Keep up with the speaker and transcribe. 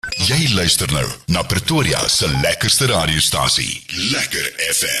Jy luister nou na Pretoria se lekkerste radiostasie, Lekker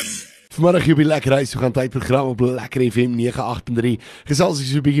FM. Vanmiddag hier op die Lekker Huis, we gaan tydprogram op Lekker FM 98.3. Gesels ek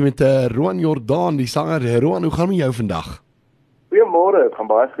so 'n bietjie met Ruan Jordaan, die sanger. Ruan, hoe gaan met jou vandag? Goeiemôre, het gaan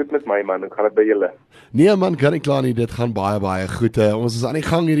baie goed met my man, hoe gaan dit by julle? Nee man, kan nie kla nie, dit gaan baie goed. Ons is aan die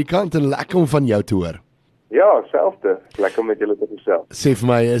gang hierdie kant en lekker om van jou te hoor. Ja, selfde, lekker om met julle te gesels. Sê vir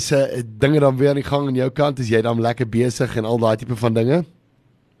my, is dinge dan weer aan die gang aan jou kant? Is jy dan lekker besig en al daai tipe van dinge?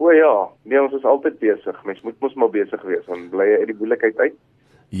 O ja, nee, ons is altyd besig, mens moet mos maar besig wees, dan bly jy uit die moeilikheid uit.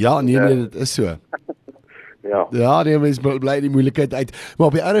 Ja, nee, dit is so. Ja, nee, mens bly die moeilikheid uit. Maar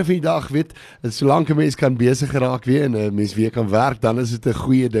op die einde van die dag, weet, solank 'n mens kan besig geraak weer en 'n mens weer kan werk, dan is dit 'n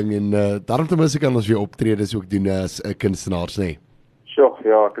goeie ding en daarom ten minste kan ons weer optredes ook doen as kunstenaars, nê. Sjoe,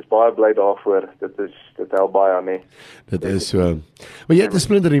 ja, ek is baie bly daarvoor. Dit help baie, nee. Dit is so. Maar jy het 'n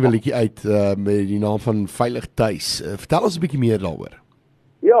splinter nuwe liedjie uit met die naam van Veilig Tuis. Vertel ons 'n bietjie meer daaroor.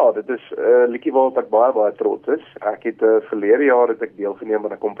 Ja, dit is 'n liedjie waarop ek baie trots is. Ek het verlede jaar het ek deelgeneem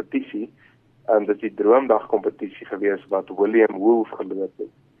aan 'n kompetisie. Dit is die Droomdag kompetisie gewees wat William Wolf geloop het.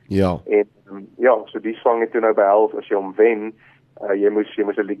 Ja. En ja, so die sang het toe nou behels as jy hom wen, jy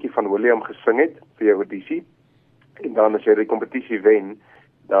moes 'n liedjie van William gesing het vir jou audisie. En dan as jy die kompetisie wen,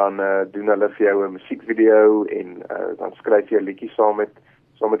 dan doen hulle vir jou 'n musiekvideo en dan skryf jy 'n liedjie saam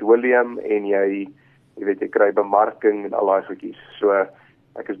met William en jy weet jy kry bemarking en al daai goedjies. So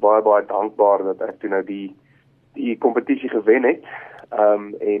ek is baie dankbaar dat ek toe nou die kompetisie gewen het.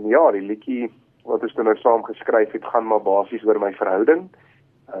 En ja, die liedjie wat ons toe nou saam geskryf het, gaan maar basies oor my verhouding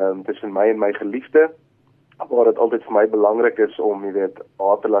tussen my en my geliefde, waar dit altyd vir my belangrik is om, jy weet,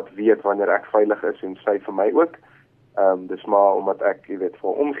 haar te laat weet wanneer ek veilig is en sy vir my ook. Dis maar omdat ek, jy weet, vir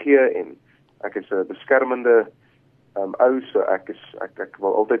omgee en ek is 'n beskermende ou, so ek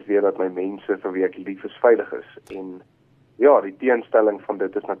wil altyd weet dat my mense vir wie ek lief is veilig is. En ja, die teenstelling van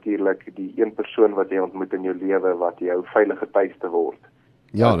dit is natuurlik die een persoon wat jy ontmoet in jou lewe wat jou veilige tuiste word.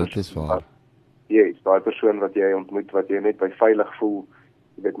 Ja, dit is waar. Yes, daai persoon wat jy ontmoet wat jy net by veilig voel.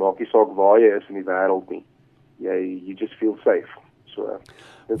 Jy weet, maak nie saak waar jy is in die wêreld nie. You just feel safe. So,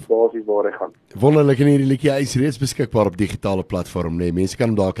 dit is basies waar hy gaan. Wonderlik, en hierdie liedjie is reeds beskikbaar op digitale platform, nee, mense kan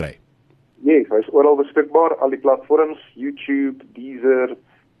hom daar kry. Yes, hy is oral beskikbaar, al die platforms, YouTube, Deezer,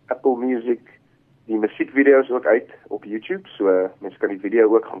 Apple Music. Die musiekvideo's ook uit op YouTube, so mense kan die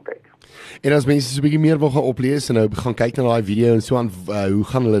video ook gaan kyk. En as mense so 'n bietjie meer wil gaan oplees en nou gaan kyk na daai video en so aan, hoe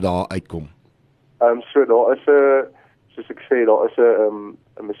gaan hulle daar uitkom? So daar is 'n, soos ek sê, daar is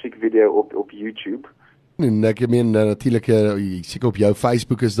 'n musiekvideo op YouTube. En ek meen natuurlik seker op jou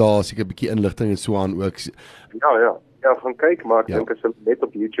Facebook is daar seker 'n bietjie inligting en so aan ook. Ja, gaan kyk, maar ek dink as jy net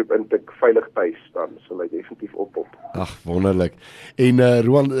op YouTube intik Veilig Tuis, dan sal hy definitief oppop. Ag, wonderlik. En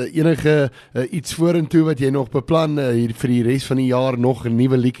Ruan, enige iets vorentoe wat jy nog beplan hier vir die res van die jaar, nog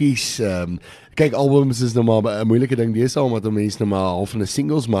nuwe liedjies? Kyk, albums is nou maar 'n moeilike ding deesdae omdat mense nou maar half in 'n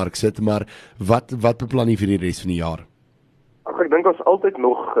singlesmark sit, maar wat beplan jy vir die res van die jaar? Ek dink ons altyd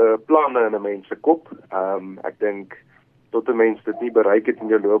nog planne in 'n mens se kop. Ek dink tot 'n mens dit nie bereik het in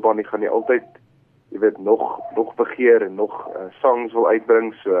jou loopbaan nie, gaan jy altyd, jy weet, nog begeer en nog songs wil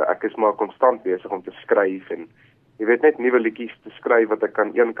uitbring, so ek is maar konstant besig om te skryf en jy weet net nuwe liedjies te skryf wat ek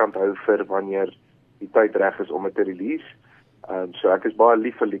kan eenkant hou vir wanneer die tyd reg is om dit te release. So ek is baie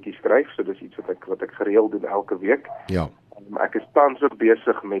lief vir liedjies skryf, so dis iets wat ek gereeld doen elke week. Ja. Ek is tans ook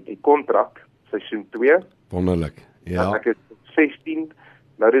besig met die kontrak seisoen 2. Wonderlik. Ja. Ek is 16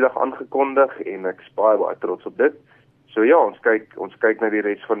 nou die dag aangekondig en ek is baie trots op dit. So ja, ons kyk na die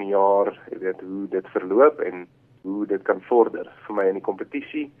res van die jaar, jy weet, hoe dit verloop en hoe dit kan vorder vir my in die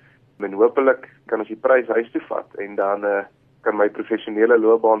kompetisie. En hopelik kan ons die prys huis toe vat en dan kan my professionele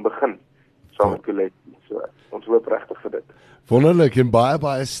loopbaan begin saam met kolletjie. So ons hoop regtig vir dit. Wonderlik en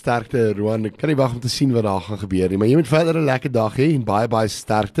baie sterkte, Ruan. Ek kan nie wag om te sien wat daar gaan gebeur nie, maar jy moet verder 'n lekker dag hê en baie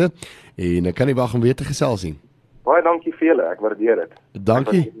sterkte en ek kan nie wag om weer te gesels nie. Baie dankie vir julle, ek waardeer dit.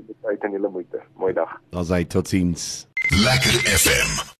 Dankie. Uit en julle moeite. Mooi dag. Dan sê totsiens. Lekker FM.